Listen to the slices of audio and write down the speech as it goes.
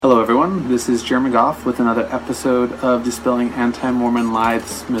everyone. This is Jeremy Goff with another episode of Dispelling Anti-Mormon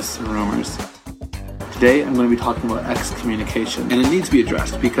Lies, Myths, and Rumors. Today, I'm going to be talking about excommunication, and it needs to be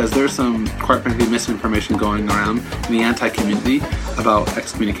addressed because there's some, quite frankly, misinformation going around in the anti-community about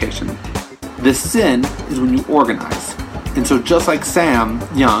excommunication. The sin is when you organize. And so just like Sam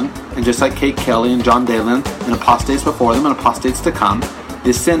Young, and just like Kate Kelly and John Dalen, and apostates before them and apostates to come,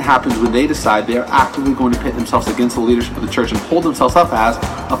 this sin happens when they decide they are actively going to pit themselves against the leadership of the church and hold themselves up as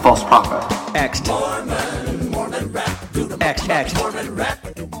a false prophet. Ext.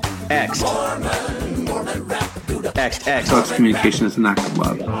 So excommunication is an act of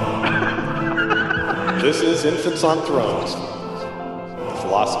love. This is Infants on Thrones, the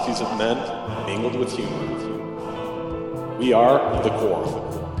philosophies of men mingled with humor. We are the Quorum.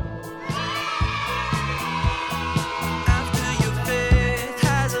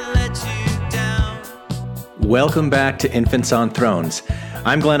 Welcome back to Infants on Thrones.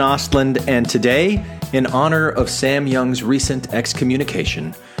 I'm Glenn Ostland, and today, in honor of Sam Young's recent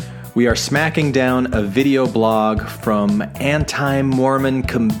excommunication, we are smacking down a video blog from anti-Mormon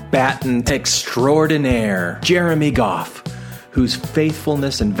combatant extraordinaire Jeremy Goff, whose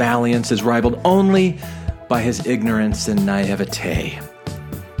faithfulness and valiance is rivaled only by his ignorance and naivete.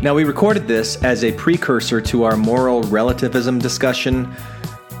 Now, we recorded this as a precursor to our moral relativism discussion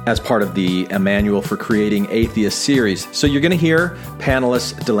as part of the A Manual for Creating Atheists series. So you're going to hear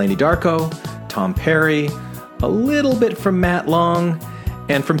panelists Delaney Darko, Tom Perry, a little bit from Matt Long,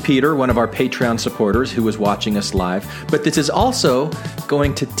 and from Peter, one of our Patreon supporters who was watching us live. But this is also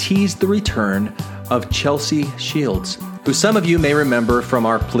going to tease the return of Chelsea Shields, who some of you may remember from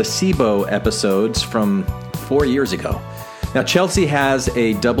our placebo episodes from 4 years ago. Now, Chelsea has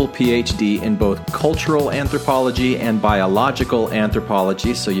a double PhD in both cultural anthropology and biological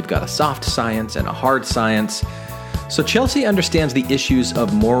anthropology, so you've got a soft science and a hard science. So Chelsea understands the issues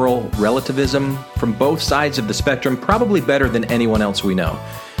of moral relativism from both sides of the spectrum probably better than anyone else we know.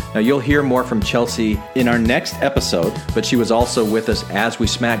 Now, you'll hear more from Chelsea in our next episode, but she was also with us as we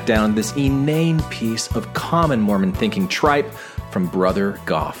smacked down this inane piece of common Mormon thinking tripe from Brother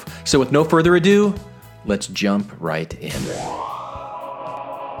Goff. So with no further ado, let's jump right in.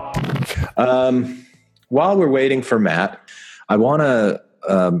 While we're waiting for Matt, I want to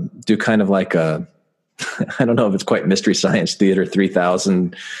do kind of like a, I don't know if it's quite Mystery Science Theater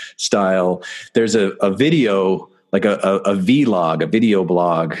 3000 style. There's a video, like a vlog, a video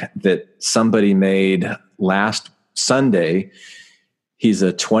blog that somebody made last Sunday. He's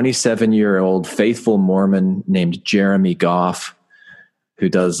a 27-year-old faithful Mormon named Jeremy Goff, who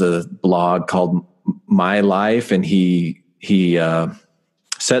does a blog called My Life, and he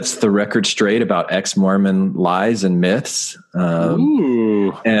sets the record straight about ex-Mormon lies and myths.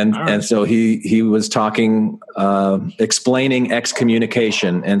 And so he was talking, explaining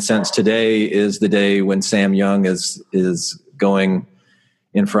excommunication. And since today is the day when Sam Young is going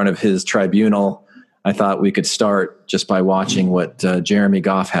in front of his tribunal, I thought we could start just by watching what Jeremy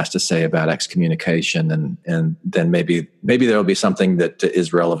Goff has to say about excommunication, and then maybe there will be something that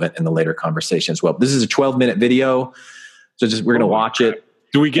is relevant in the later conversation as well. This is a 12-minute video, so we're going to watch it.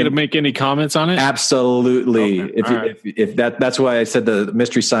 Do we get to make any comments on it? Absolutely. Okay. If that's why I said the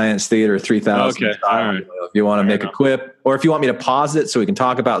Mystery Science Theater 3000. Okay. All right. If you want to make a quip, or if you want me to pause it so we can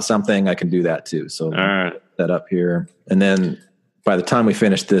talk about something, I can do that too. So all right. That up here, and then by the time we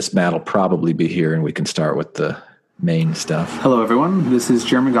finish this, Matt will probably be here, and we can start with the main stuff. Hello, everyone. This is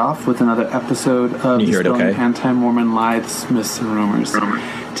Jeremy Goff with another episode of Dispelling Anti-Mormon Lies, Myths, and Rumors.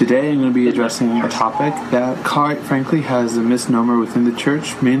 Today, I'm going to be addressing a topic that, quite frankly, has a misnomer within the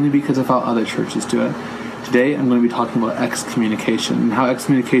church, mainly because of how other churches do it. Today, I'm going to be talking about excommunication, and how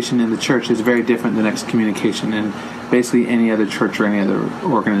excommunication in the church is very different than excommunication in basically any other church or any other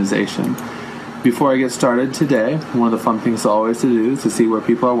organization. Before I get started today, one of the fun things always to do is to see where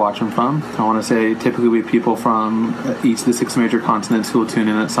people are watching from. I want to say typically we have people from each of the 6 major continents who will tune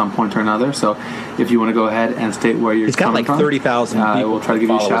in at some point or another. So if you want to go ahead and state where you're coming from. He's got like 30,000 people. I will try to give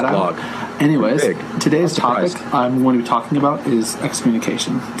you a shout out. Anyways, today's topic I'm going to be talking about is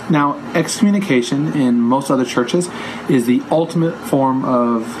excommunication. Now, excommunication in most other churches is the ultimate form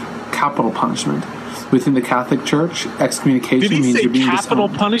of capital punishment. Within the Catholic Church, excommunication means you're being capital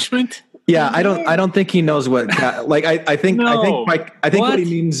punishment? Yeah, I don't think he knows what. Like, I think what he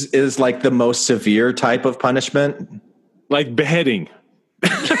means is like the most severe type of punishment, like beheading.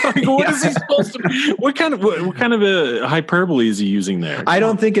 Like, what is he supposed to be? What kind of a hyperbole is he using there? I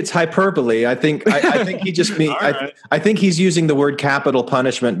don't think it's hyperbole. I think he just means. Right. I think he's using the word capital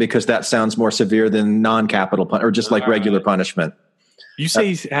punishment because that sounds more severe than non-capital or just like regular punishment. You say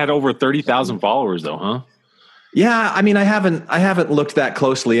he's had over 30,000 followers, though, huh? Yeah, I mean, I haven't looked that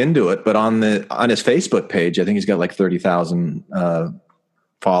closely into it, but on his Facebook page, I think he's got like 30,000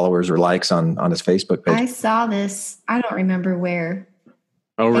 followers or likes on his Facebook page. I saw this. I don't remember where.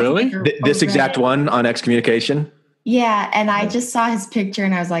 Oh, really? This exact one on excommunication? Yeah, and I just saw his picture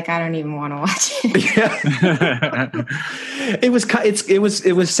and I was like, I don't even want to watch it. Yeah.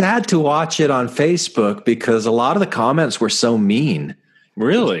 It was sad to watch it on Facebook because a lot of the comments were so mean.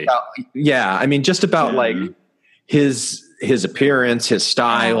 Really? Yeah, I mean, just about like his appearance, his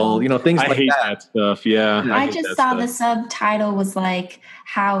style, things like that. I hate that stuff. Yeah. I just saw the subtitle was like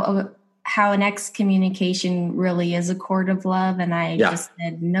how an excommunication really is a court of love, and I just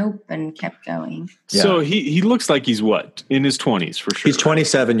said nope and kept going. Yeah. So he looks like he's what? In his 20s for sure. He's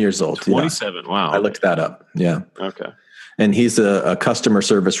 27 years old. 27. Yeah. Wow. I looked that up. Yeah. Okay. And he's a customer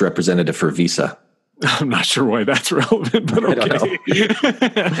service representative for Visa. I'm not sure why that's relevant, but okay.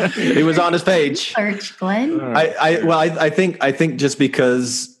 It was on his page. Search, Glenn. I think just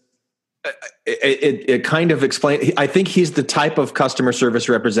because it kind of explains. I think he's the type of customer service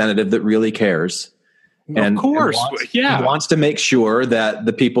representative that really cares. Of course, He wants to make sure that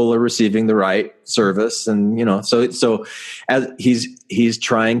the people are receiving the right service, and so as he's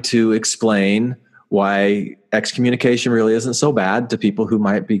trying to explain why excommunication really isn't so bad to people who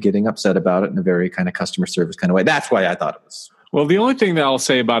might be getting upset about it in a very kind of customer service kind of way. That's why I thought it was. Well, the only thing that I'll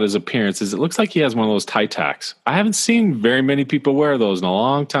say about his appearance is it looks like he has one of those tie tacks. I haven't seen very many people wear those in a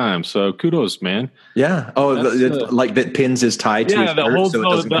long time. So kudos, man. Yeah. Oh, like that pins his tie to his shirt that holds so it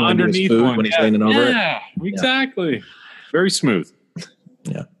doesn't the come underneath food one when he's leaning over it. Yeah, exactly. Very smooth.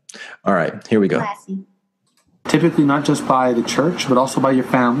 Yeah. All right, here we go. Classy. Typically not just by the church, but also by your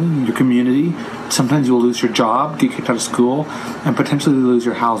family, your community. Sometimes you will lose your job, get kicked out of school, and potentially lose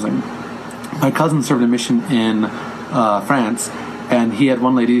your housing. My cousin served a mission in France, and he had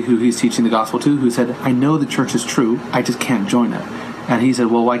one lady who he's teaching the gospel to who said, I know the church is true, I just can't join it. And he said,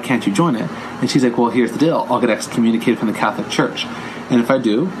 well, why can't you join it? And she's like, well, here's the deal. I'll get excommunicated from the Catholic Church. And if I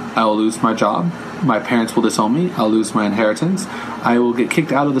do, I will lose my job. My parents will disown me. I'll lose my inheritance. I will get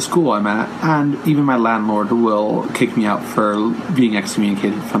kicked out of the school I'm at. And even my landlord will kick me out for being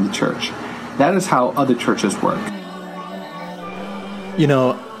excommunicated from the church. That is how other churches work.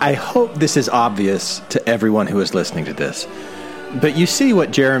 I hope this is obvious to everyone who is listening to this. But you see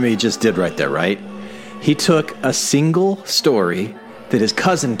what Jeremy just did right there, right? He took a single story that his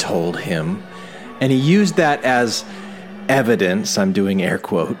cousin told him, and he used that as evidence, I'm doing air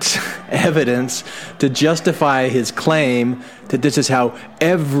quotes, evidence to justify his claim that this is how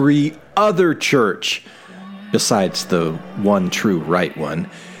every other church, besides the one true right one,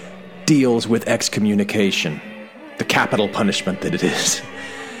 deals with excommunication, the capital punishment that it is.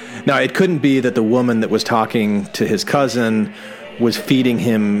 Now, it couldn't be that the woman that was talking to his cousin was feeding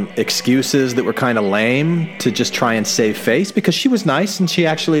him excuses that were kind of lame to just try and save face, because she was nice and she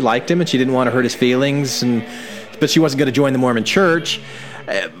actually liked him and she didn't want to hurt his feelings, but she wasn't going to join the Mormon church.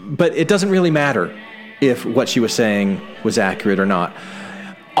 But it doesn't really matter if what she was saying was accurate or not.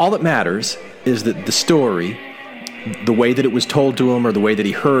 All that matters is that the story, the way that it was told to him or the way that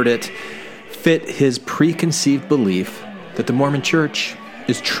he heard it, fit his preconceived belief that the Mormon church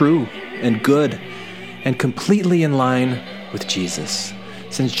is true and good and completely in line with Jesus,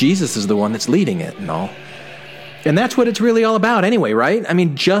 since Jesus is the one that's leading it and all. And that's what it's really all about anyway, right? I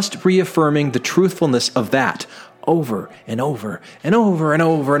mean, just reaffirming the truthfulness of that over and over and over and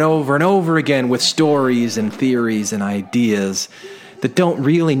over and over and over again with stories and theories and ideas that don't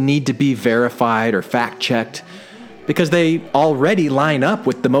really need to be verified or fact-checked because they already line up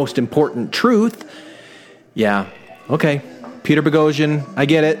with the most important truth. Yeah, okay. Peter Boghossian, I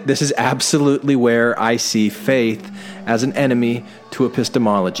get it. This is absolutely where I see faith as an enemy to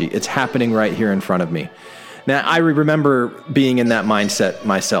epistemology. It's happening right here in front of me. Now, I remember being in that mindset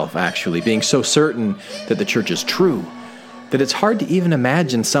myself, actually, being so certain that the church is true, that it's hard to even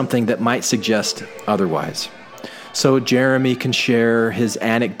imagine something that might suggest otherwise. So Jeremy can share his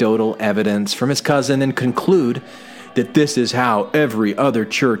anecdotal evidence from his cousin and conclude that this is how every other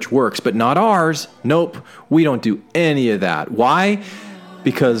church works, but not ours. Nope, we don't do any of that. Why?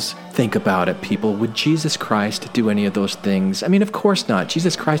 Because think about it, people. Would Jesus Christ do any of those things? I mean, of course not.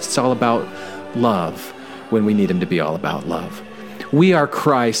 Jesus Christ is all about love when we need him to be all about love. We are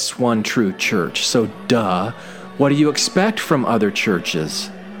Christ's one true church, so duh. What do you expect from other churches?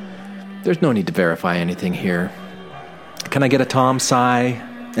 There's no need to verify anything here. Can I get a Tom sigh?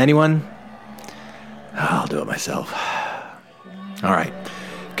 Anyone? I'll do it myself. All right.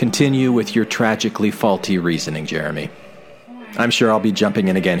 Continue with your tragically faulty reasoning, Jeremy. I'm sure I'll be jumping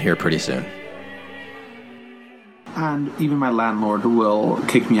in again here pretty soon. and even my landlord will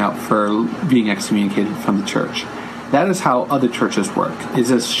kick me out for being excommunicated from the church. That is how other churches work. It's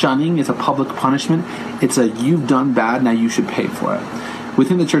a shunning, it's a public punishment, it's a you've done bad, now you should pay for it.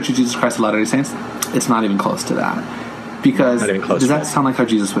 Within the Church of Jesus Christ of Latter-day Saints, it's not even close to that. Because does that sound like how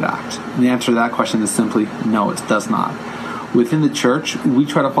Jesus would act? And the answer to that question is simply no, it does not. Within the church, we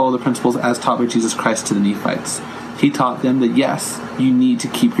try to follow the principles as taught by Jesus Christ to the Nephites. He taught them that yes, you need to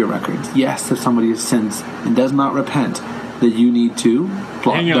keep your records. Yes, if somebody sins and does not repent, that you need to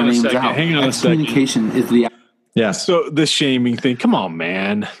blot their names out. Excommunication is the... Yeah. So the shaming thing, come on,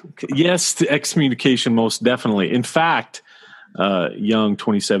 man. Yes, the excommunication, most definitely. In fact, young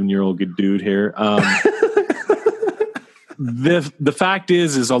 27-year-old good dude here. The fact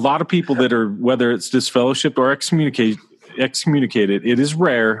is a lot of people that are, whether it's disfellowshipped or excommunicated, it is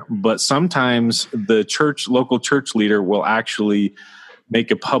rare, but sometimes the local church leader will actually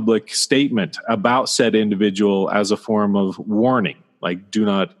make a public statement about said individual as a form of warning, like do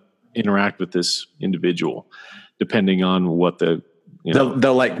not interact with this individual, depending on what the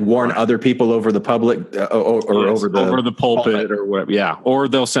they'll like warn other people over the public or over the pulpit or whatever. Yeah, or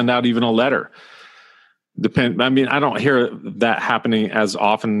they'll send out even a letter. I mean, I don't hear that happening as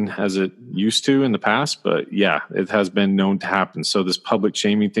often as it used to in the past, but yeah, it has been known to happen. So this public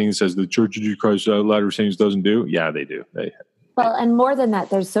shaming thing says the Church of Jesus Christ of Latter-day Saints doesn't do. Yeah, they do. Well, and more than that,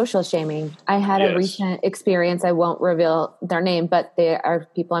 there's social shaming. I had a recent experience. I won't reveal their name, but they are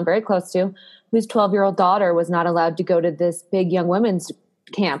people I'm very close to, whose 12-year-old daughter was not allowed to go to this big young women's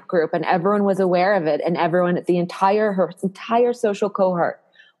camp group, and everyone was aware of it, and her entire social cohort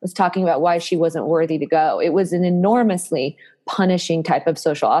was talking about why she wasn't worthy to go. It was an enormously punishing type of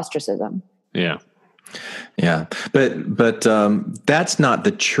social ostracism. Yeah. Yeah. But that's not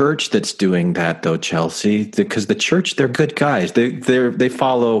the church that's doing that though, Chelsea, because the church, they're good guys. They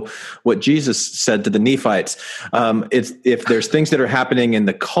follow what Jesus said to the Nephites. If there's things that are happening in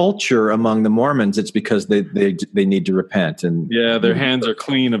the culture among the Mormons, it's because they need to repent. And yeah, their hands are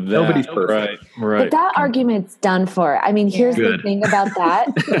clean of that. Nobody's perfect. Right. But that argument's done for. I mean, here's the thing about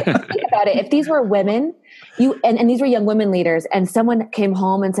that. Think about it. If these were women, and these were young women leaders, and someone came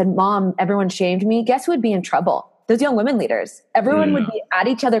home and said, "Mom, everyone shamed me," guess who would be in trouble? Those young women leaders. Everyone would be at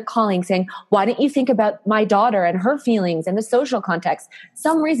each other calling, saying, "Why didn't you think about my daughter and her feelings and the social context?"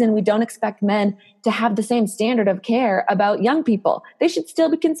 Some reason we don't expect men to have the same standard of care about young people. They should still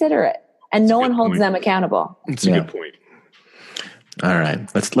be considerate, and no one holds them accountable. That's a good point. All right,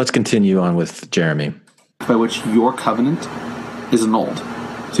 let's continue on with Jeremy. By which your covenant is annulled.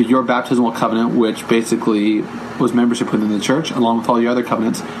 So your baptismal covenant, which basically was membership within the church, along with all your other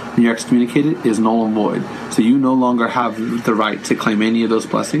covenants, when you're excommunicated, is null and void. So you no longer have the right to claim any of those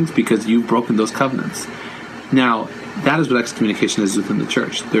blessings because you've broken those covenants. Now, that is what excommunication is within the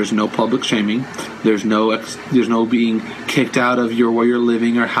church. There's no public shaming. There's no being kicked out of where you're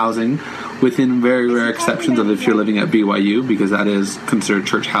living or housing, within very rare exceptions of if you're living at BYU, because that is considered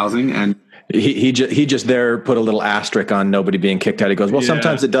church housing. And He just there put a little asterisk on nobody being kicked out. He goes, well,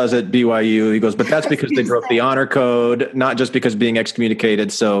 sometimes it does at BYU. He goes, but that's because they broke the honor code, not just because being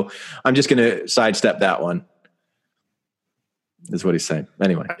excommunicated. So I'm just going to sidestep that one, is what he's saying.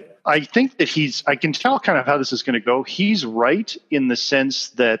 Anyway. I think that I can tell kind of how this is going to go. He's right in the sense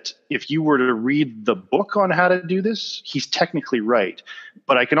that if you were to read the book on how to do this, he's technically right.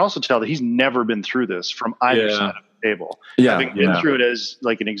 But I can also tell that he's never been through this from either side of the table. Yeah. Having been through it as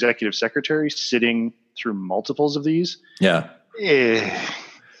like an executive secretary, sitting through multiples of these. Yeah.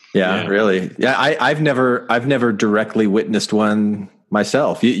 Really. Yeah. I've never directly witnessed one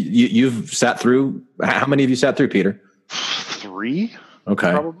myself. You've sat through, how many of you sat through, Peter? 3.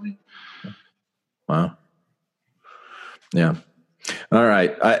 Okay. Probably. Wow. Yeah. All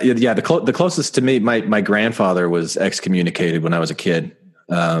right. The closest to me, my grandfather was excommunicated when I was a kid.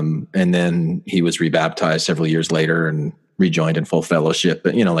 And then he was rebaptized several years later and rejoined in full fellowship.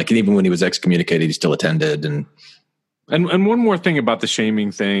 But, even when he was excommunicated, he still attended. And one more thing about the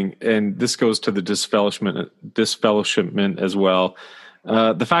shaming thing, and this goes to the disfellowshipment as well.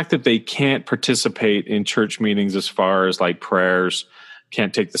 The fact that they can't participate in church meetings as far as like prayers,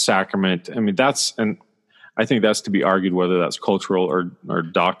 can't take the sacrament. I mean, I think that's to be argued whether that's cultural or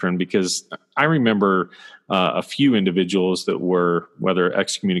doctrine, because I remember a few individuals that were, whether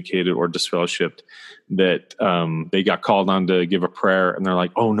excommunicated or disfellowshipped, that they got called on to give a prayer, and they're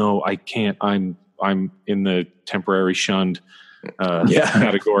like, "Oh no, I can't. I'm in the temporary shunned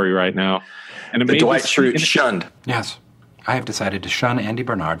category right now." And the Dwight Schrute shunned. Yes, I have decided to shun Andy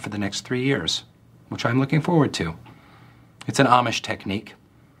Bernard for the next 3 years, which I'm looking forward to. It's an Amish technique.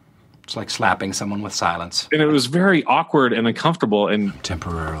 It's like slapping someone with silence. And it was very awkward and uncomfortable. And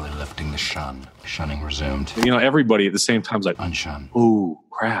temporarily lifting the shun. Shunning resumed. Everybody at the same time was like, unshun. Oh,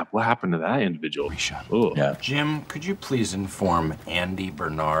 crap. What happened to that individual? Reshun. Oh. Yeah. Jim, could you please inform Andy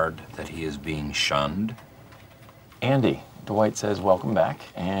Bernard that he is being shunned? Andy, Dwight says welcome back,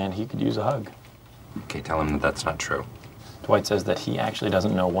 and he could use a hug. Okay, tell him that that's not true. Dwight says that he actually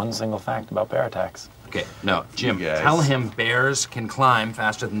doesn't know one single fact about bear attacks. Okay, no, Jim, tell him bears can climb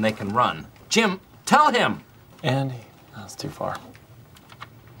faster than they can run. Jim, tell him! Andy, that's too far.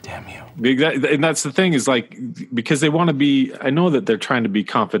 Damn you. And that's the thing is because they want to be, I know that they're trying to be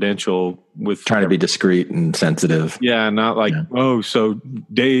confidential with. Trying to be discreet and sensitive. Yeah, not so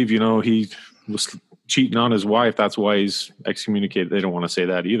Dave, he was cheating on his wife. That's why he's excommunicated. They don't want to say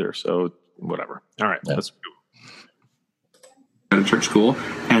that either. So whatever. All right, let's go. At a church school,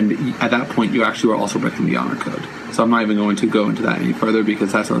 and at that point you actually were also breaking the honor code. So I'm not even going to go into that any further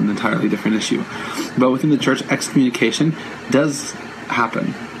because that's an entirely different issue. But within the church, excommunication does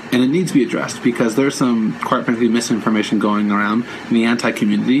happen, and it needs to be addressed because there's some, quite frankly, misinformation going around in the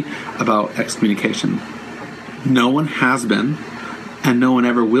anti-community about excommunication. No one has been, and no one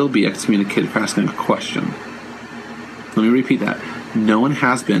ever will be excommunicated for asking a question. Let me repeat that. No one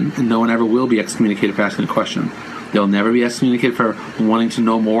has been, and no one ever will be excommunicated for asking a question. They'll never be excommunicated for wanting to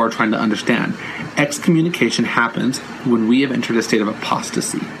know more or trying to understand. Excommunication happens when we have entered a state of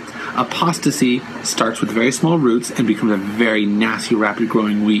apostasy. Apostasy starts with very small roots and becomes a very nasty,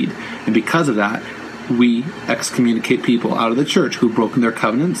 rapid-growing weed. And because of that, we excommunicate people out of the church who've broken their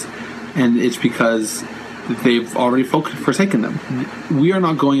covenants, and it's because they've already forsaken them. We are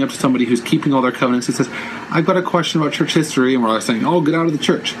not going up to somebody who's keeping all their covenants and says, I've got a question about church history, and we're all saying, oh, get out of the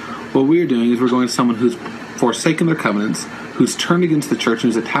church. What we're doing is we're going to someone who's forsaken their covenants, who's turned against the church,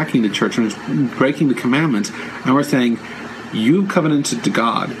 and who's attacking the church, and who's breaking the commandments, and we're saying, you covenanted to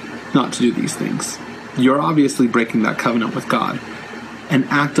God not to do these things. You're obviously breaking that covenant with God. An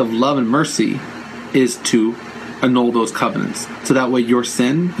act of love and mercy is to annul those covenants, so that way your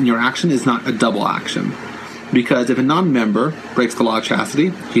sin and your action is not a double action. Because if a non-member breaks the law of chastity,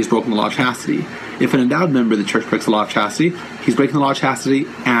 he's broken the law of chastity. If an endowed member of the church breaks the law of chastity, he's breaking the law of chastity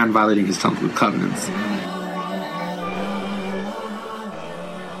and violating his covenants.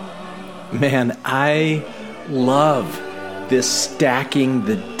 Man, I love this stacking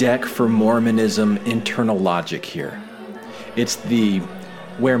the deck for Mormonism internal logic here. It's the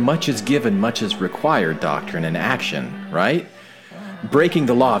where much is given, much is required doctrine in action, right? Breaking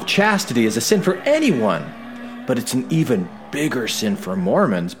the law of chastity is a sin for anyone, but it's an even bigger sin for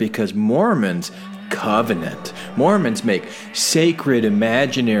Mormons because Mormons covenant. Mormons make sacred,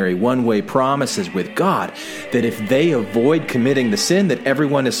 imaginary, one-way promises with God that if they avoid committing the sin that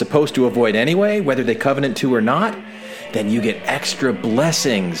everyone is supposed to avoid anyway, whether they covenant to or not, then you get extra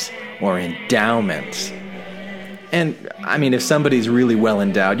blessings or endowments. And, I mean, if somebody's really well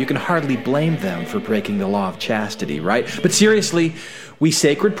endowed, you can hardly blame them for breaking the law of chastity, right? But seriously, we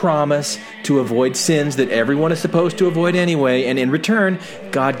sacred promise to avoid sins that everyone is supposed to avoid anyway, and in return,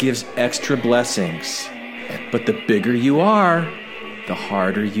 God gives extra blessings. But the bigger you are, the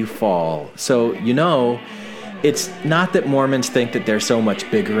harder you fall. So, it's not that Mormons think that they're so much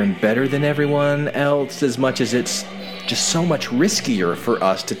bigger and better than everyone else as much as it's just so much riskier for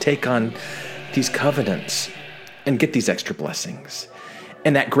us to take on these covenants and get these extra blessings.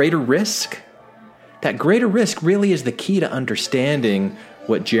 And that greater risk really is the key to understanding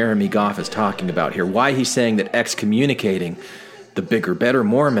what Jeremy Goff is talking about here, why he's saying that excommunicating the bigger, better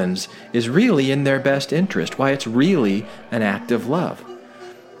Mormons is really in their best interest, why it's really an act of love.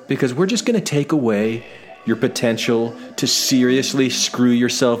 Because we're just going to take away your potential to seriously screw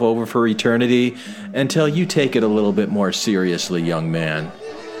yourself over for eternity until you take it a little bit more seriously, young man.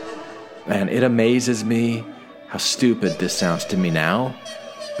 Man, it amazes me how stupid this sounds to me now,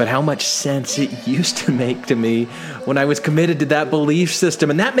 but how much sense it used to make to me when I was committed to that belief system.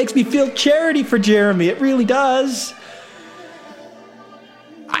 And that makes me feel charity for Jeremy. It really does.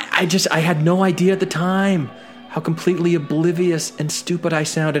 I had no idea at the time how completely oblivious and stupid I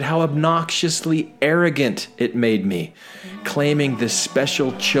sounded, how obnoxiously arrogant it made me, claiming this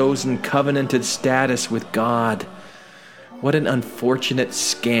special chosen covenanted status with God. What an unfortunate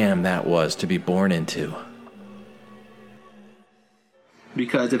scam that was to be born into.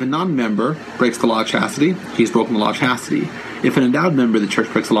 Because if a non-member breaks the law of chastity, he's broken the law of chastity. If an endowed member of the church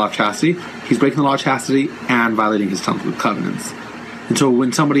breaks the law of chastity, he's breaking the law of chastity and violating his covenants. And so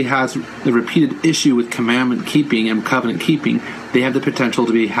when somebody has a repeated issue with commandment keeping and covenant keeping, they have the potential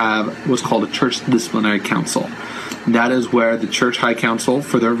to have what's called a church disciplinary council. And that is where the church high council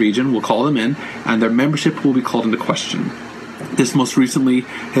for their region will call them in, and their membership will be called into question. This most recently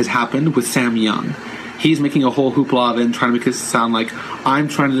has happened with Sam Young. He's making a whole hoopla of it and trying to make it sound like I'm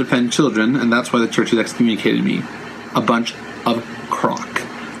trying to defend children, and that's why the church has excommunicated me. A bunch of crock.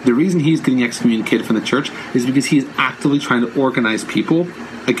 The reason he's getting excommunicated from the church is because he's actively trying to organize people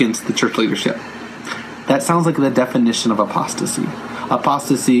against the church leadership. That sounds like the definition of apostasy.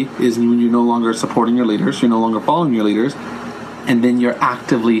 Apostasy is when you're no longer supporting your leaders, you're no longer following your leaders, and then you're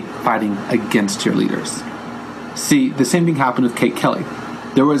actively fighting against your leaders. See, the same thing happened with Kate Kelly.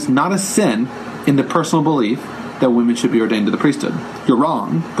 There was not a sin in the personal belief that women should be ordained to the priesthood. You're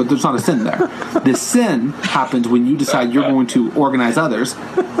wrong, but there's not a sin there. The sin happens when you decide you're going to organize others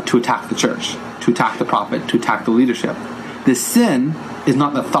to attack the church, to attack the prophet, to attack the leadership. The sin is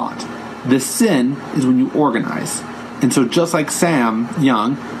not the thought. The sin is when you organize. And so just like Sam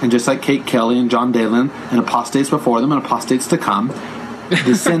Young, and just like Kate Kelly and John Dalen, and apostates before them and apostates to come,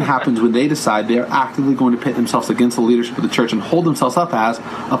 the sin happens when they decide they are actively going to pit themselves against the leadership of the church and hold themselves up as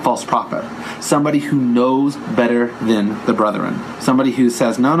a false prophet. Somebody who knows better than the brethren. Somebody who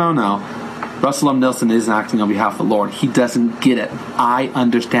says, no. Russell M. Nelson isn't acting on behalf of the Lord. He doesn't get it. I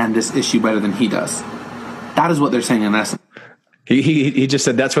understand this issue better than he does. That is what they're saying in essence. He just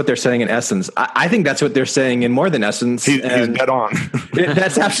said that's what they're saying in essence. I think that's what they're saying in more than essence. He's dead on.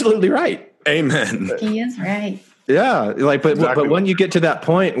 That's absolutely right. Amen. He is right. Yeah, like, but when you get to that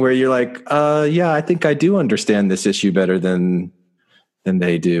point where you're like, yeah, I think I do understand this issue better than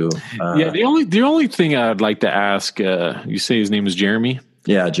they do. The only thing I'd like to ask, you say his name is Jeremy?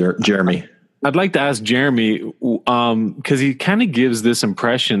 Yeah, Jeremy. I'd like to ask Jeremy, because he kind of gives this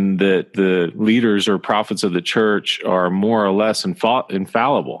impression that the leaders or prophets of the church are more or less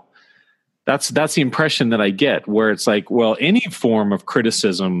infallible. That's the impression that I get, where it's like, well, any form of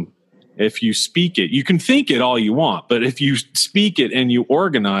criticism, if you speak it, you can think it all you want, but if you speak it and you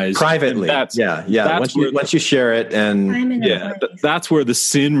organize privately, that's once you share it, and that's where the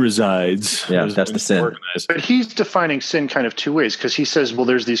sin resides. Yeah, that's the sin. Organized. But he's defining sin kind of two ways, because he says, well,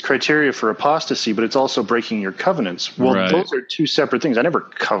 there's these criteria for apostasy, but it's also breaking your covenants. Well, those are two separate things. I never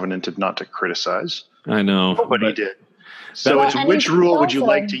covenanted not to criticize. I know. Nobody did. So it's which rule would you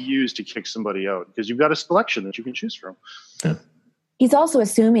like to use to kick somebody out? Because you've got a selection that you can choose from. Yeah. He's also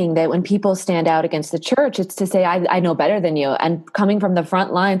assuming that when people stand out against the church, it's to say, I know better than you. And coming from the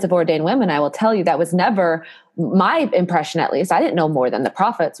front lines of ordained women, I will tell you that was never my impression, at least. I didn't know more than the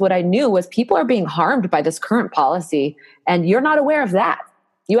prophets. What I knew was people are being harmed by this current policy, and you're not aware of that.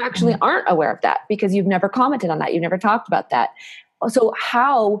 You actually aren't aware of that because you've never commented on that. You've never talked about that. So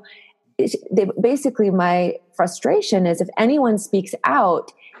basically my frustration is if anyone speaks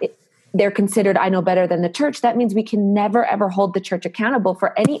out, they're considered, I know better than the church. That means we can never, ever hold the church accountable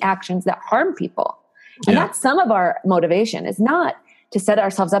for any actions that harm people. And that's some of our motivation, is not to set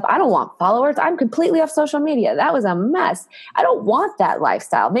ourselves up. I don't want followers. I'm completely off social media. That was a mess. I don't want that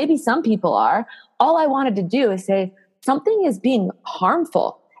lifestyle. Maybe some people are. All I wanted to do is say something is being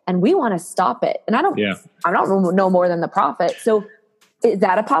harmful and we want to stop it. And I don't know more than the prophet. So is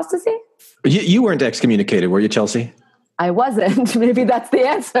that apostasy? You weren't excommunicated, were you, Chelsea? I wasn't. Maybe that's the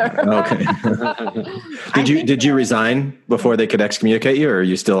answer. Okay. Did you resign before they could excommunicate you, or are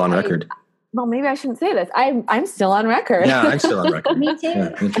you still on record? Well, maybe I shouldn't say this. I'm still on record. Yeah, I'm still on record. Me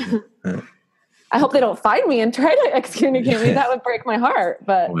too. Yeah. I hope they don't find me and try to excommunicate me. That would break my heart.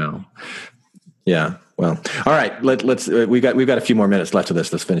 But well, yeah. Well, all right. Let's. We've got a few more minutes left of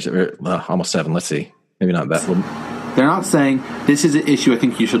this. Let's finish it. Almost 7. Let's see. Maybe not that. They're not saying this is an issue I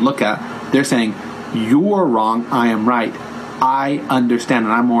think you should look at. They're saying you're wrong, I am right. I understand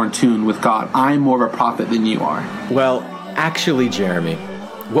and I'm more in tune with God. I'm more of a prophet than you are. Well, actually, Jeremy,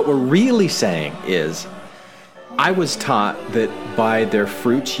 what we're really saying is, I was taught that by their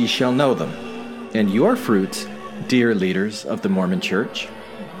fruits ye shall know them. And your fruits, dear leaders of the Mormon Church,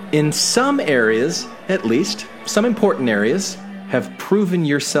 in some areas, at least, some important areas, have proven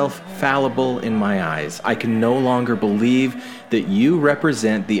yourself fallible in my eyes. I can no longer believe that you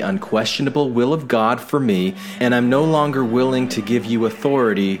represent the unquestionable will of God for me, and I'm no longer willing to give you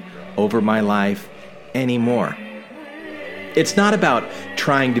authority over my life anymore. It's not about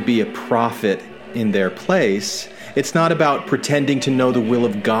trying to be a prophet in their place. It's not about pretending to know the will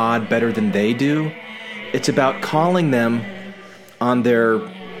of God better than they do. It's about calling them on their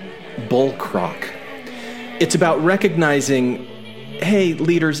bull crock. It's about recognizing, hey,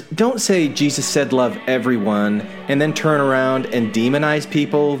 leaders, don't say Jesus said love everyone and then turn around and demonize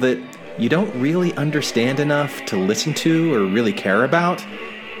people that you don't really understand enough to listen to or really care about.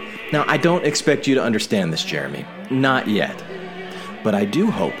 Now, I don't expect you to understand this, Jeremy. Not yet. But I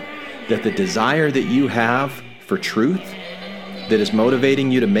do hope that the desire that you have for truth that is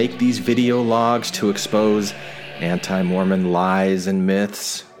motivating you to make these video logs to expose anti-Mormon lies and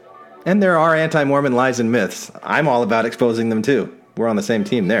myths. And there are anti-Mormon lies and myths. I'm all about exposing them too. We're on the same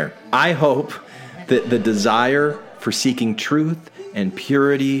team there. I hope that the desire for seeking truth and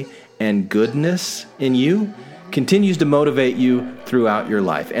purity and goodness in you continues to motivate you throughout your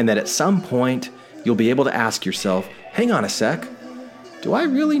life, and that at some point you'll be able to ask yourself, hang on a sec, do I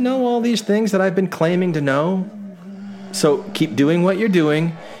really know all these things that I've been claiming to know? So keep doing what you're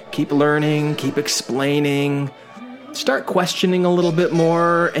doing, keep learning, keep explaining, start questioning a little bit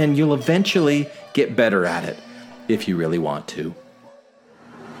more, and you'll eventually get better at it if you really want to.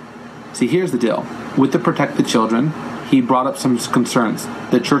 See, here's the deal. With the Protect the Children, he brought up some concerns.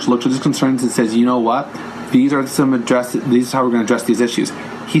 The church looked at his concerns and says, you know what? These are how we're going to address these issues.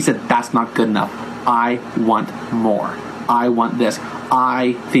 He said, that's not good enough. I want more. I want this.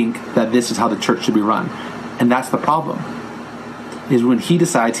 I think that this is how the church should be run. And that's the problem, is when he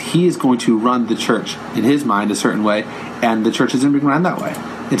decides he is going to run the church in his mind a certain way, and the church isn't being run that way.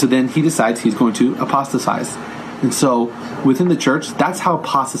 And so then he decides he's going to apostatize. And so within the church, that's how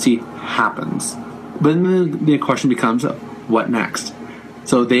apostasy happens. But then the question becomes, what next?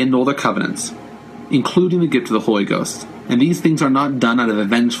 So they annul their covenants, including the gift of the Holy Ghost. And these things are not done out of a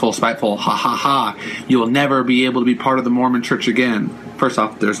vengeful, spiteful, ha ha ha, you will never be able to be part of the Mormon church again. First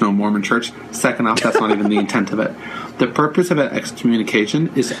off, there's no Mormon church. Second off, that's not even the intent of it. The purpose of an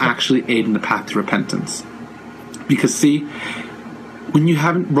excommunication is actually aiding the path to repentance. Because see, when you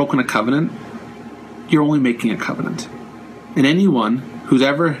haven't broken a covenant, you're only making a covenant. And anyone who's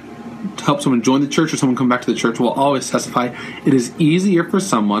ever helped someone join the church or someone come back to the church will always testify it is easier for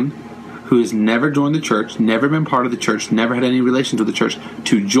someone who has never joined the church, never been part of the church, never had any relations with the church,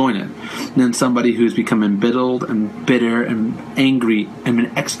 to join it, than somebody who's become embittered and bitter and angry and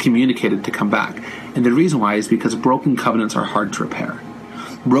been excommunicated to come back. And the reason why is because broken covenants are hard to repair.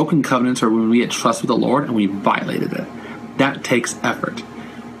 Broken covenants are when we had trust with the Lord and we violated it. That takes effort.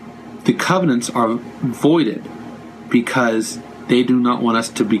 The covenants are voided because they do not want us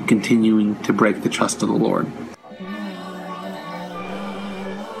to be continuing to break the trust of the Lord.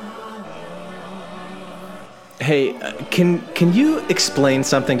 Hey, can you explain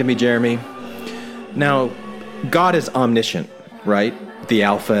something to me, Jeremy? Now, God is omniscient, right? The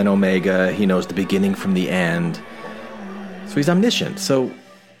Alpha and Omega. He knows the beginning from the end. So he's omniscient. So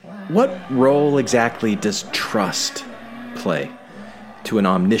what role exactly does trust play to an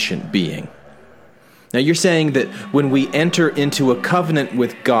omniscient being? Now, you're saying that when we enter into a covenant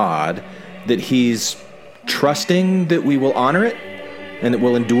with God, that he's trusting that we will honor it and that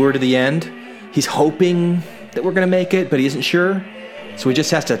we'll endure to the end. He's hoping that we're going to make it, but he isn't sure. So he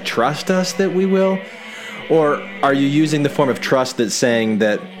just has to trust us that we will? Or are you using the form of trust that's saying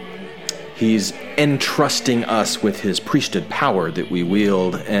that he's entrusting us with his priesthood power that we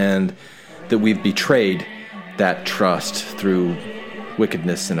wield and that we've betrayed that trust through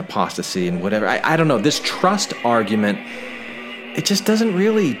wickedness and apostasy and whatever? I don't know. This trust argument, it just doesn't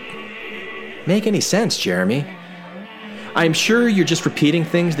really make any sense, Jeremy. I'm sure you're just repeating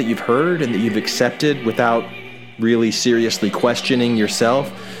things that you've heard and that you've accepted without really seriously questioning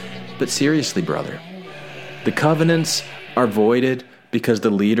yourself. But seriously, brother, the covenants are voided because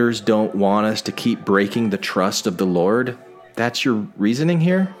the leaders don't want us to keep breaking the trust of the Lord. That's your reasoning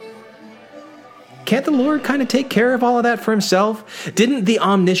here? Can't the Lord kind of take care of all of that for himself? Didn't the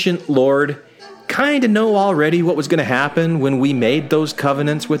omniscient Lord kind of know already what was going to happen when we made those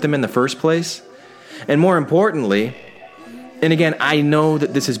covenants with him in the first place? And more importantly, and again, I know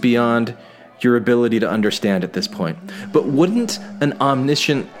that this is beyond your ability to understand at this point, but wouldn't an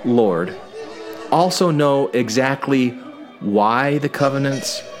omniscient Lord also know exactly why the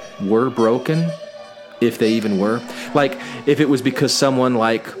covenants were broken, if they even were? Like, if it was because someone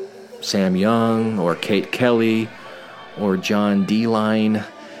like Sam Young or Kate Kelly or John D-Line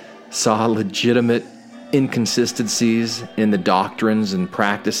saw legitimate inconsistencies in the doctrines and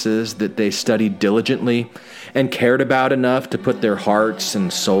practices that they studied diligently and cared about enough to put their hearts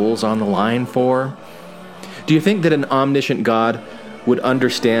and souls on the line for? Do you think that an omniscient God would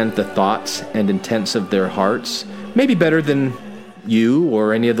understand the thoughts and intents of their hearts, maybe better than you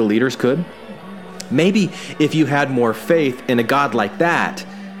or any of the leaders could? Maybe if you had more faith in a God like that,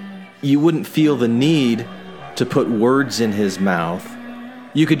 you wouldn't feel the need to put words in his mouth.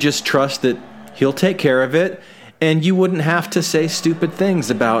 You could just trust that he'll take care of it, and you wouldn't have to say stupid things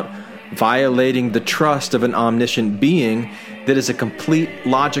about violating the trust of an omniscient being that is a complete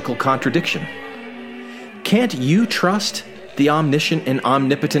logical contradiction. Can't you trust the omniscient and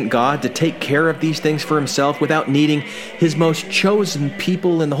omnipotent God to take care of these things for himself without needing his most chosen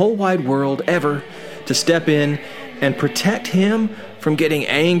people in the whole wide world ever to step in and protect him from getting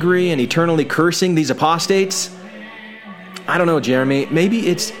angry and eternally cursing these apostates? I don't know, Jeremy, maybe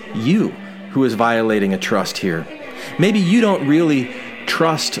it's you who is violating a trust here. Maybe you don't really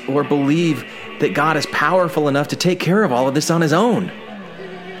trust or believe that God is powerful enough to take care of all of this on his own.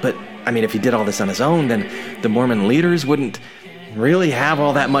 But, I mean, if he did all this on his own, then the Mormon leaders wouldn't really have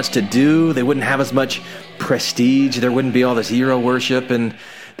all that much to do. They wouldn't have as much prestige. There wouldn't be all this hero worship. And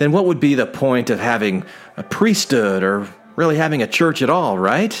then what would be the point of having a priesthood or really having a church at all,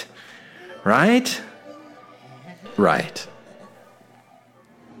 right? Right? Right.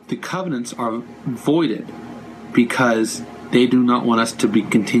 The covenants are voided because they do not want us to be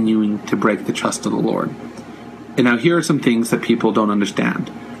continuing to break the trust of the Lord. And now here are some things that people don't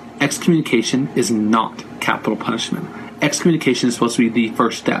understand. Excommunication is not capital punishment. Excommunication is supposed to be the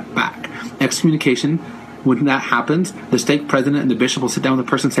first step back. Excommunication, when that happens, the stake president and the bishop will sit down with the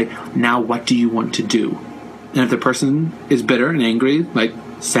person and say, now what do you want to do? And if the person is bitter and angry, like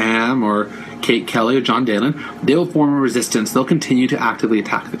Sam or Kate Kelly or John Dalen, they will form a resistance. They'll continue to actively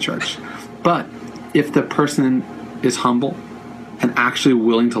attack the church. But if the person is humble and actually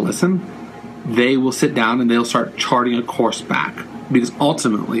willing to listen, they will sit down and they'll start charting a course back. Because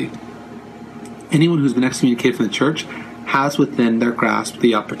ultimately, anyone who's been excommunicated from the church has within their grasp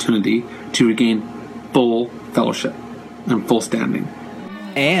the opportunity to regain full fellowship and full standing.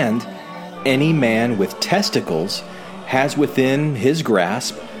 And any man with testicles has within his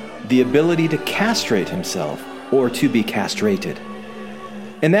grasp the ability to castrate himself or to be castrated.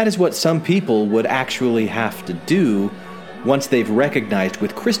 And that is what some people would actually have to do once they've recognized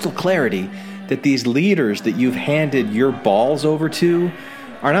with crystal clarity that these leaders that you've handed your balls over to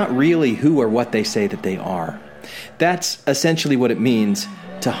are not really who or what they say that they are. That's essentially what it means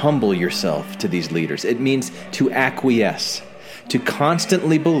to humble yourself to these leaders. It means to acquiesce, to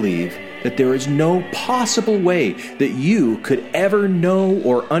constantly believe that there is no possible way that you could ever know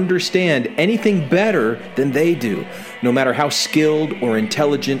or understand anything better than they do. No matter how skilled or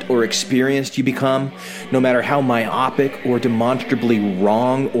intelligent or experienced you become, no matter how myopic or demonstrably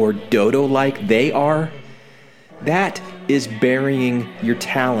wrong or dodo-like they are, that is burying your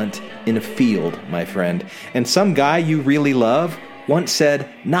talent in a field, my friend. And some guy you really love once said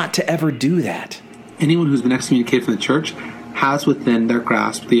not to ever do that. Anyone who's been excommunicated from the church has within their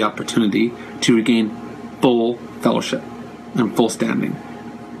grasp the opportunity to regain full fellowship and full standing.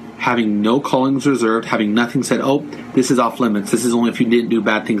 Having no callings reserved, having nothing said, oh, this is off limits, this is only if you didn't do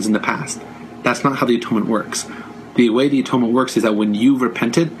bad things in the past. That's not how the atonement works. The way the atonement works is that when you've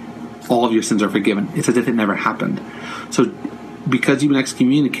repented, all of your sins are forgiven. It's as if it never happened. So because you've been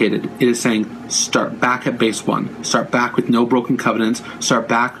excommunicated, it is saying start back at base one. Start back with no broken covenants. Start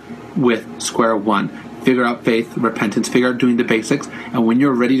back with square one. Figure out faith, repentance, figure out doing the basics, and when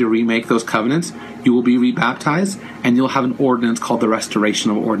you're ready to remake those covenants, you will be rebaptized, and you'll have an ordinance called the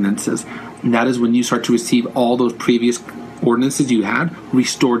restoration of ordinances. And that is when you start to receive all those previous ordinances you had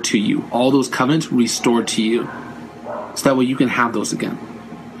restored to you. All those covenants restored to you. So that way you can have those again.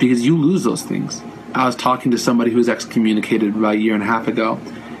 Because you lose those things. I was talking to somebody who was excommunicated about a year and a half ago,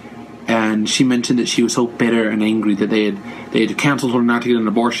 and she mentioned that she was so bitter and angry that they had canceled her not to get an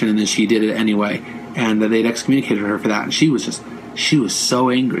abortion, and then she did it anyway, and that they'd excommunicated her for that. And she was so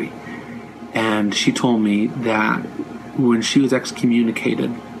angry. And she told me that when she was excommunicated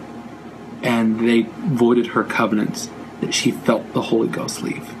and they voided her covenants, that she felt the Holy Ghost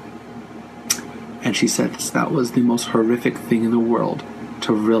leave. And she said that was the most horrific thing in the world,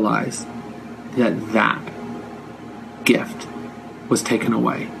 to realize that that gift was taken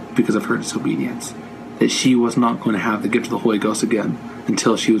away because of her disobedience. That she was not going to have the gift of the Holy Ghost again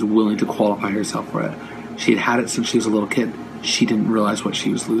until she was willing to qualify herself for it. She had it since she was a little kid. She didn't realize what she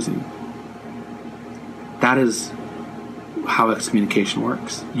was losing. That is how excommunication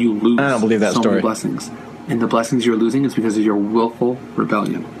works. You lose I don't believe that so story. many blessings. And the blessings you're losing is because of your willful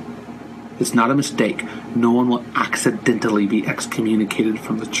rebellion. It's not a mistake. No one will accidentally be excommunicated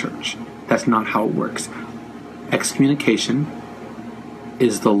from the church. That's not how it works. Excommunication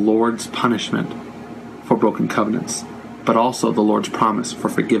is the Lord's punishment for broken covenants, but also the Lord's promise for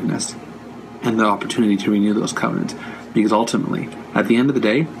forgiveness and the opportunity to renew those covenants. Because ultimately, at the end of the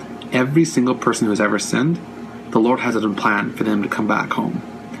day, every single person who has ever sinned, the Lord has it in plan for them to come back home.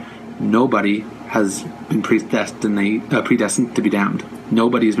 Nobody has been predestined to be damned.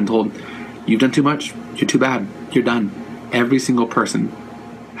 Nobody has been told, you've done too much, you're too bad, you're done. Every single person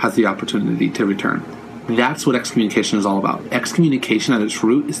has the opportunity to return. That's what excommunication is all about. Excommunication at its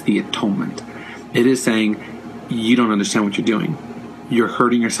root is the atonement. It is saying, you don't understand what you're doing. You're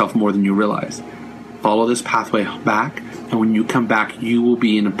hurting yourself more than you realize. Follow this pathway back, and when you come back, you will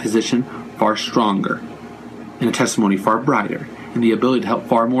be in a position far stronger, in a testimony far brighter, and the ability to help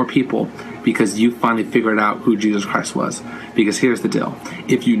far more people because you finally figured out who Jesus Christ was. Because here's the deal.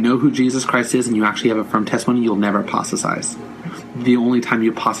 If you know who Jesus Christ is and you actually have a firm testimony, you'll never apostatize. The only time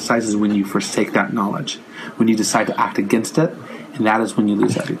you apostatize is when you forsake that knowledge, when you decide to act against it, and that is when you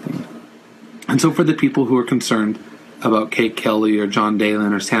lose everything. And so for the people who are concerned about Kate Kelly or John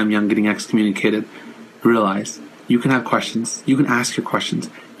Dalen or Sam Young getting excommunicated, realize you can have questions. You can ask your questions.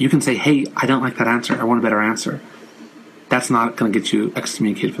 You can say, hey, I don't like that answer. I want a better answer. That's not going to get you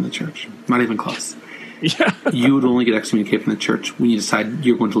excommunicated from the church. Not even close. Yeah. You would only get excommunicated from the church when you decide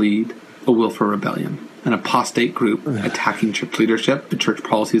you're going to lead a willful rebellion, an apostate group attacking church leadership, the church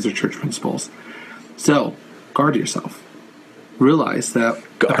policies, or church principles. So, guard yourself. Realize that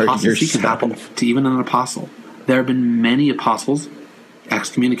apostasy can happen to even an apostle. There have been many apostles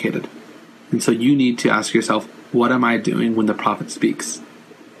excommunicated. And so you need to ask yourself, what am I doing when the prophet speaks?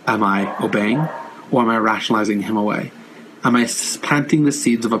 Am I obeying, or am I rationalizing him away? Am I planting the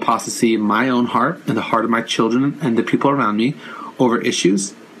seeds of apostasy in my own heart, in the heart of my children and the people around me, over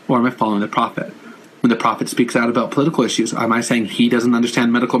issues, or am I following the prophet? When the prophet speaks out about political issues, am I saying he doesn't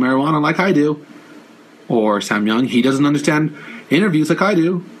understand medical marijuana like I do? Or Sam Young, he doesn't understand interviews like I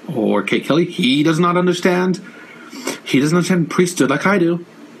do? Or Kate Kelly, he does not understand priesthood like I do?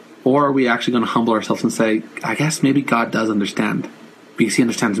 Or are we actually going to humble ourselves and say, I guess maybe God does understand, because he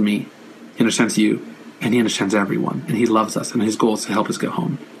understands me, he understands you, and he understands everyone, and he loves us, and his goal is to help us get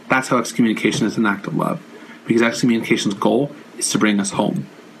home. That's how excommunication is an act of love, because excommunication's goal is to bring us home.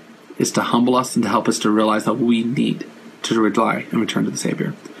 It's to humble us and to help us to realize that we need to rely and return to the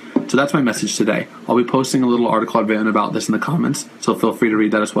Savior. So that's my message today. I'll be posting a little article I've written about this in the comments, so feel free to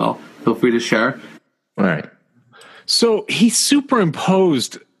read that as well. Feel free to share. All right. So he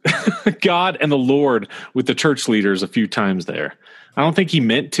superimposed God and the Lord with the church leaders a few times there. I don't think he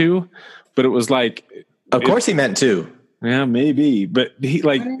meant to, but it was like... Of course he meant to. Yeah, maybe. But he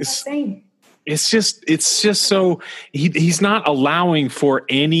like... It's just so he's not allowing for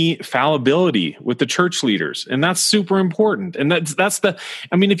any fallibility with the church leaders, and that's super important. And that's the,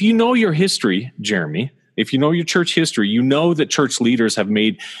 I mean, if you know your history, Jeremy, if you know your church history, you know that church leaders have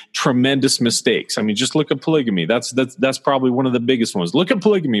made tremendous mistakes. I mean, just look at polygamy. That's probably one of the biggest ones. Look at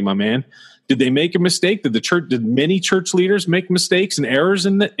polygamy, my man. Did they make a mistake? Did many church leaders make mistakes and errors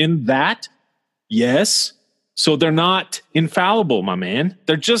in that? Yes. So they're not infallible, my man.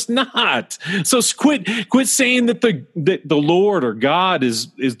 They're just not. So quit saying that the Lord or God is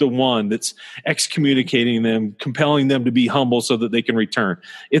the one that's excommunicating them, compelling them to be humble so that they can return.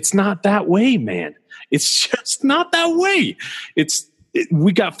 It's not that way, man. It's just not that way.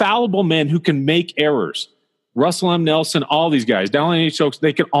 We got fallible men who can make errors. Russell M. Nelson, all these guys, Dallin H. Oaks,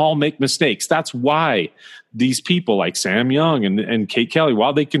 they can all make mistakes. That's why these people like Sam Young and Kate Kelly,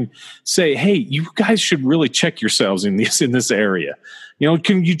 while they can say, hey, you guys should really check yourselves in this area. You know,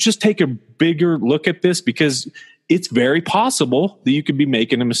 can you just take a bigger look at this? Because it's very possible that you could be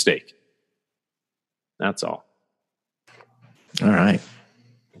making a mistake. That's all. All right.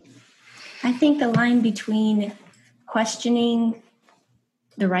 I think the line between questioning,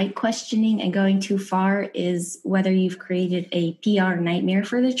 the right questioning, and going too far is whether you've created a PR nightmare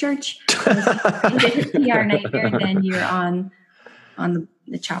for the church. If it's a PR nightmare, then you're on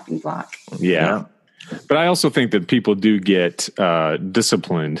the chopping block. Yeah. But I also think that people do get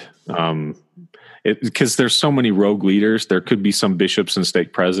disciplined because there's so many rogue leaders. There could be some bishops and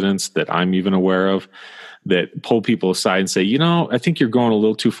stake presidents that I'm even aware of that pull people aside and say, you know, I think you're going a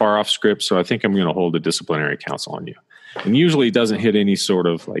little too far off script, so I think I'm going to hold a disciplinary council on you. And usually it doesn't hit any sort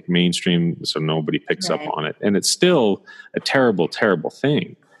of like mainstream, so nobody picks up on it. And it's still a terrible, terrible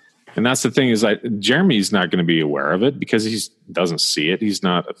thing. And that's the thing is Jeremy's not going to be aware of it because he doesn't see it. He's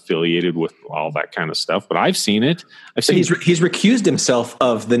not affiliated with all that kind of stuff. But I've seen it. He's recused himself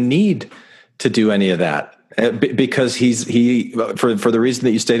of the need to do any of that because for the reason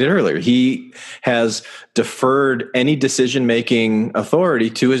that you stated earlier, he has deferred any decision-making authority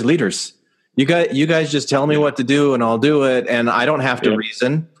to his leaders. You guys just tell me what to do and I'll do it, and I don't have to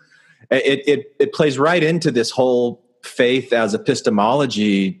reason. It plays right into this whole faith as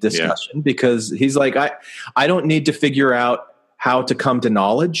epistemology discussion because he's like, I don't need to figure out how to come to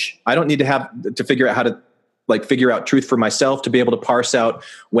knowledge. I don't need to have to figure out how to figure out truth for myself to be able to parse out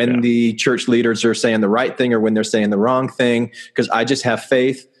when the church leaders are saying the right thing or when they're saying the wrong thing, because I just have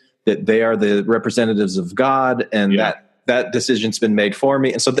faith that they are the representatives of God and that decision's been made for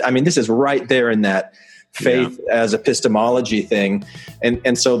me. And so, I mean, this is right there in that faith as epistemology thing.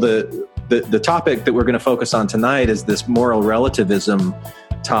 And so the topic that we're going to focus on tonight is this moral relativism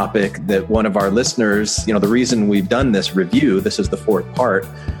topic that one of our listeners, the reason we've done this review, this is the fourth part,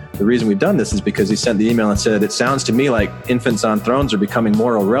 the reason we've done this is because he sent the email and said, it sounds to me like infants on thrones are becoming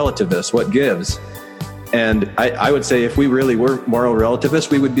moral relativists. What gives? And I would say if we really were moral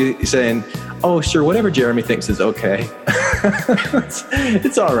relativists, we would be saying, oh, sure, whatever Jeremy thinks is okay.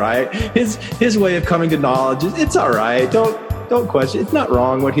 it's all right. His way of coming to knowledge, it's all right. Don't question. It's not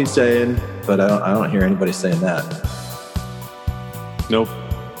wrong what he's saying. But I don't hear anybody saying that. Nope.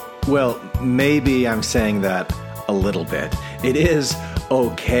 Well, maybe I'm saying that a little bit. It is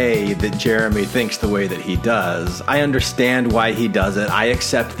okay that Jeremy thinks the way that he does. I understand why he does it. I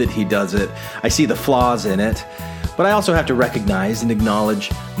accept that he does it. I see the flaws in it. But I also have to recognize and acknowledge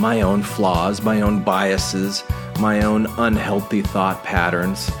my own flaws, my own biases, my own unhealthy thought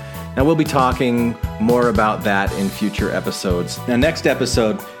patterns. Now, we'll be talking more about that in future episodes. Now, next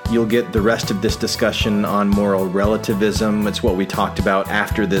episode, you'll get the rest of this discussion on moral relativism. It's what we talked about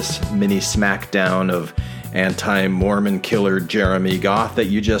after this mini smackdown of anti-Mormon killer Jeremy Goff that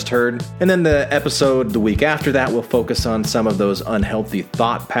you just heard. And then the episode the week after that will focus on some of those unhealthy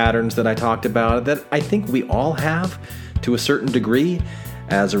thought patterns that I talked about that I think we all have to a certain degree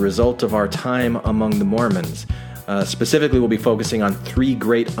as a result of our time among the Mormons. Specifically, we'll be focusing on 3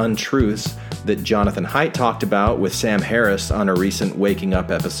 great untruths that Jonathan Haidt talked about with Sam Harris on a recent Waking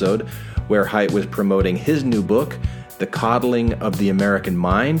Up episode, where Haidt was promoting his new book, The Coddling of the American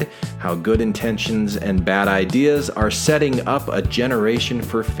Mind, How Good Intentions and Bad Ideas Are Setting Up a Generation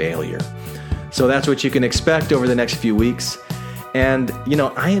for Failure. So that's what you can expect over the next few weeks. And,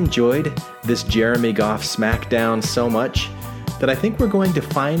 I enjoyed this Jeremy Goff smackdown so much that I think we're going to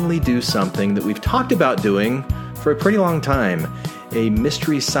finally do something that we've talked about doing for a pretty long time, a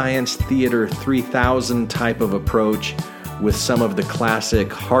Mystery Science Theater 3000 type of approach with some of the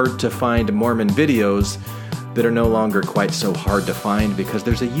classic hard-to-find Mormon videos that are no longer quite so hard to find because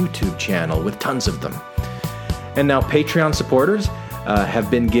there's a YouTube channel with tons of them. And now Patreon supporters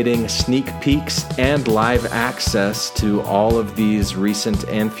have been getting sneak peeks and live access to all of these recent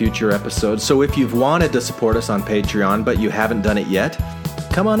and future episodes. So if you've wanted to support us on Patreon but you haven't done it yet,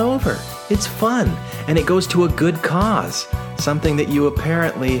 come on over. It's fun, and it goes to a good cause, something that you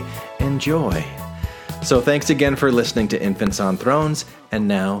apparently enjoy. So thanks again for listening to Infants on Thrones, and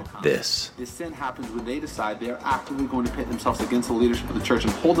now this. This sin happens when they decide they are actively going to pit themselves against the leadership of the church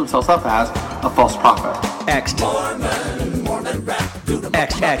and hold themselves up as a false prophet. X. Mormon rap,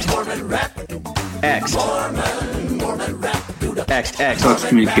 X. X. So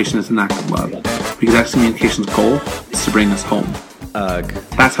excommunication is an act of love, because excommunication's goal is to bring us home. Ugh.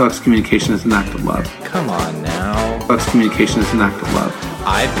 That's how excommunication is an act of love. Come on now. Excommunication is an act of love.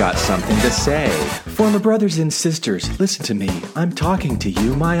 I've got something to say. Former brothers and sisters, listen to me. I'm talking to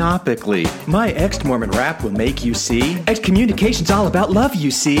you myopically. My ex-Mormon rap will make you see. Excommunication's all about love,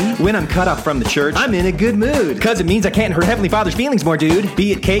 you see. When I'm cut off from the church, I'm in a good mood. Cause it means I can't hurt Heavenly Father's feelings more, dude.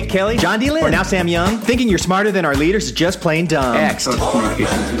 Be it Kate, Kelly, John D. Lynn, or now Sam Young. Thinking you're smarter than our leaders is just plain dumb.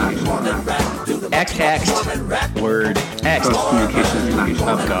 Excommunication is an act of love. X. Word. X. Excommunication is an act of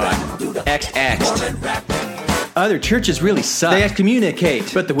love. Oh God. X. Other churches really suck. They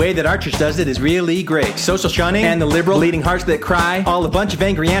excommunicate. But the way that our church does it is really great. Social shunning and the liberal bleeding hearts that cry. All a bunch of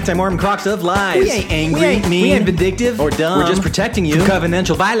angry anti-Mormon crocs of lies. We ain't angry. We ain't mean. We ain't vindictive or dumb. We're just protecting you from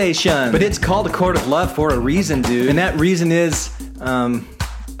covenantal violation. But it's called a court of love for a reason, dude. And that reason is, X.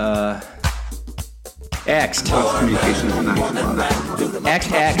 Excommunication is an act of love. X.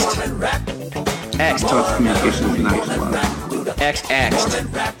 Excommunication is an act of love. X.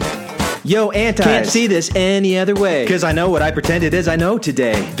 Yo, anti. Can't see this any other way. Cause I know what I pretend it is I know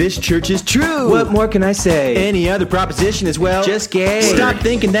today. This church is true. What more can I say? Any other proposition is, well, just gay. Stop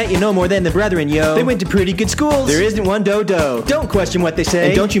thinking that you know more than the brethren, yo. They went to pretty good schools. There isn't one dodo. Don't question what they say.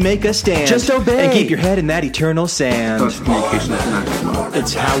 And don't you make us stand. Just obey. And keep your head in that eternal sand. Excommunication is an act of love.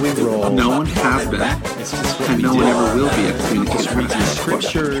 It's how we roll. No one has been. And no one ever will be excommunicated. Read your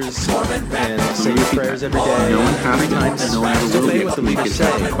scriptures and say your prayers every day. No one has been. And no one ever will be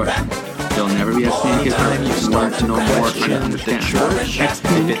excommunicated. They'll never be excommunicated. Anytime you start to question the church, if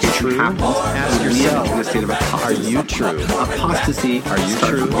it's true, ask yourself, are you true? Apostasy are you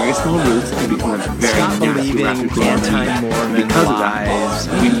true? Very small roots and become a very stop believing anti-Mormon lies.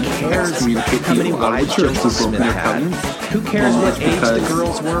 Who cares how many wives Joseph Smith had? Who cares what age the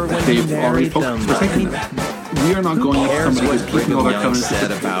girls were when you married them? We are not going after somebody who's keeping all their covenants.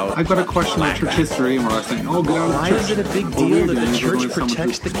 I've got a question on church history, and we're saying, oh, get out of the why church. Is it a big deal that the church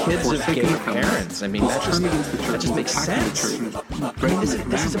protects the kids of gay parents? I mean, that just makes sense.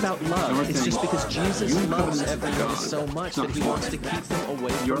 This is about love. It's just because Jesus loves everybody so much that he wants to keep them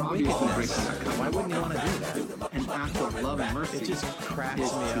away from wickedness. Why wouldn't he want to do that? An act of love and mercy. It just cracks me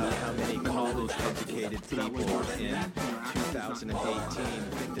up how many college-educated people in 2018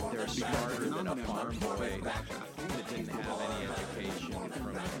 think that they're smarter than a farm boy that didn't have any education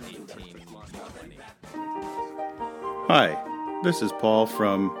from 1820. Hi, this is Paul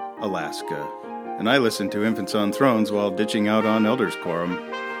from Alaska, and I listen to Infants on Thrones while ditching out on Elders Quorum.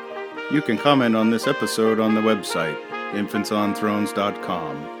 You can comment on this episode on the website,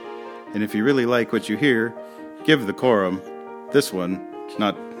 infantsonthrones.com. And if you really like what you hear, give the Quorum, this one,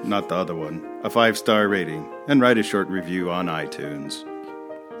 not the other one, a 5-star rating, and write a short review on iTunes.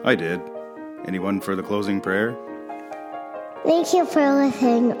 I did. Anyone for the closing prayer? Thank you for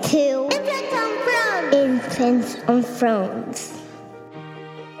listening to Infants on Thrones.